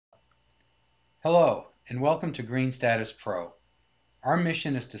Hello, and welcome to Green Status Pro. Our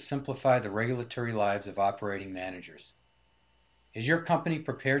mission is to simplify the regulatory lives of operating managers. Is your company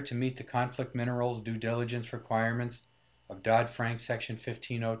prepared to meet the conflict minerals due diligence requirements of Dodd-Frank Section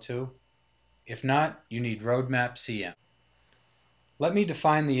 1502? If not, you need RoadMap CM. Let me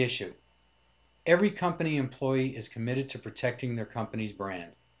define the issue. Every company employee is committed to protecting their company's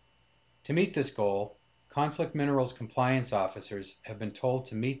brand. To meet this goal, conflict minerals compliance officers have been told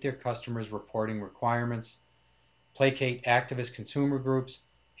to meet their customers' reporting requirements, placate activist consumer groups,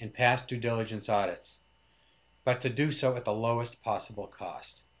 and pass due diligence audits, but to do so at the lowest possible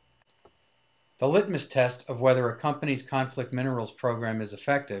cost. The litmus test of whether a company's conflict minerals program is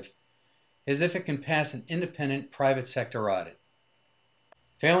effective is if it can pass an independent private sector audit.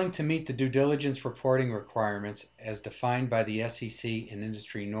 Failing to meet the due diligence reporting requirements as defined by the SEC and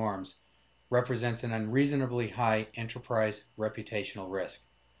industry norms represents an unreasonably high enterprise reputational risk.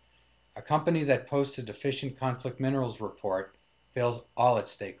 A company that posts a deficient conflict minerals report fails all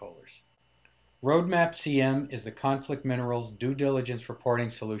its stakeholders. RoadMap CM is the conflict minerals due diligence reporting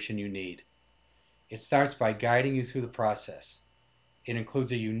solution you need. It starts by guiding you through the process. It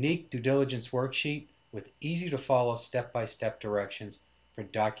includes a unique due diligence worksheet with easy-to-follow step-by-step directions for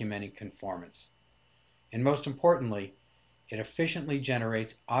documenting conformance. And most importantly, it efficiently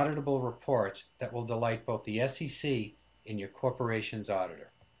generates auditable reports that will delight both the SEC and your corporation's auditor.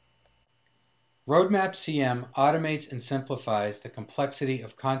 RoadMap CM automates and simplifies the complexity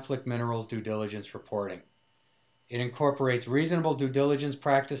of conflict minerals due diligence reporting. It incorporates reasonable due diligence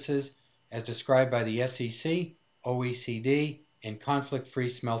practices as described by the SEC, OECD, and Conflict-Free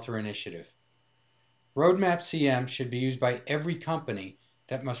Smelter Initiative. RoadMap CM should be used by every company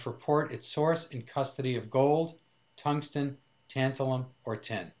that must report its source and custody of gold, tungsten, tantalum, or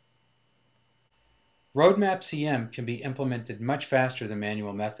tin. RoadMap CM can be implemented much faster than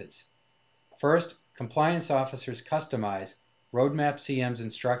manual methods. First, compliance officers customize RoadMap CM's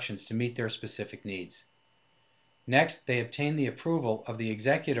instructions to meet their specific needs. Next, they obtain the approval of the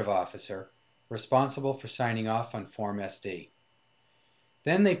executive officer responsible for signing off on Form SD.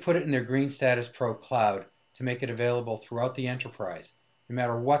 Then they put it in their Green Status Pro cloud to make it available throughout the enterprise, no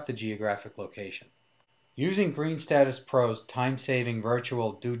matter what the geographic location. Using Green Status Pro's time-saving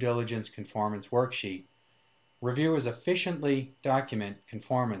virtual due diligence conformance worksheet, reviewers efficiently document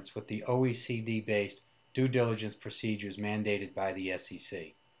conformance with the OECD-based due diligence procedures mandated by the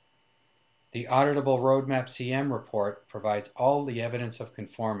SEC. The auditable RoadMap CM report provides all the evidence of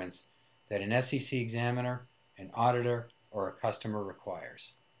conformance that an SEC examiner, an auditor, or a customer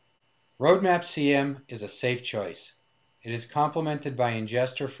requires. RoadMap CM is a safe choice. It is complemented by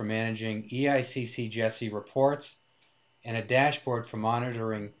Ingester for managing EICC-GESI reports and a dashboard for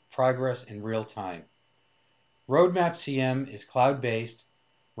monitoring progress in real time. RoadMap CM is cloud-based,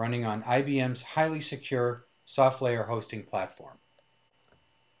 running on IBM's highly secure SoftLayer hosting platform.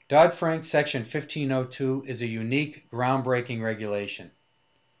 Dodd-Frank Section 1502 is a unique, groundbreaking regulation.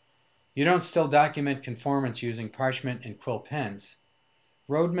 You don't still document conformance using parchment and quill pens.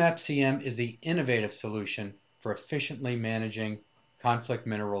 RoadMap CM is the innovative solution for efficiently managing conflict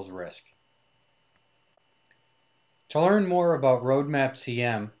minerals risk. To learn more about RoadMap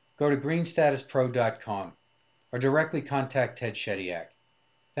CM, go to greenstatuspro.com or directly contact Ted Shediak.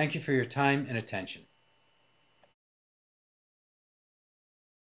 Thank you for your time and attention.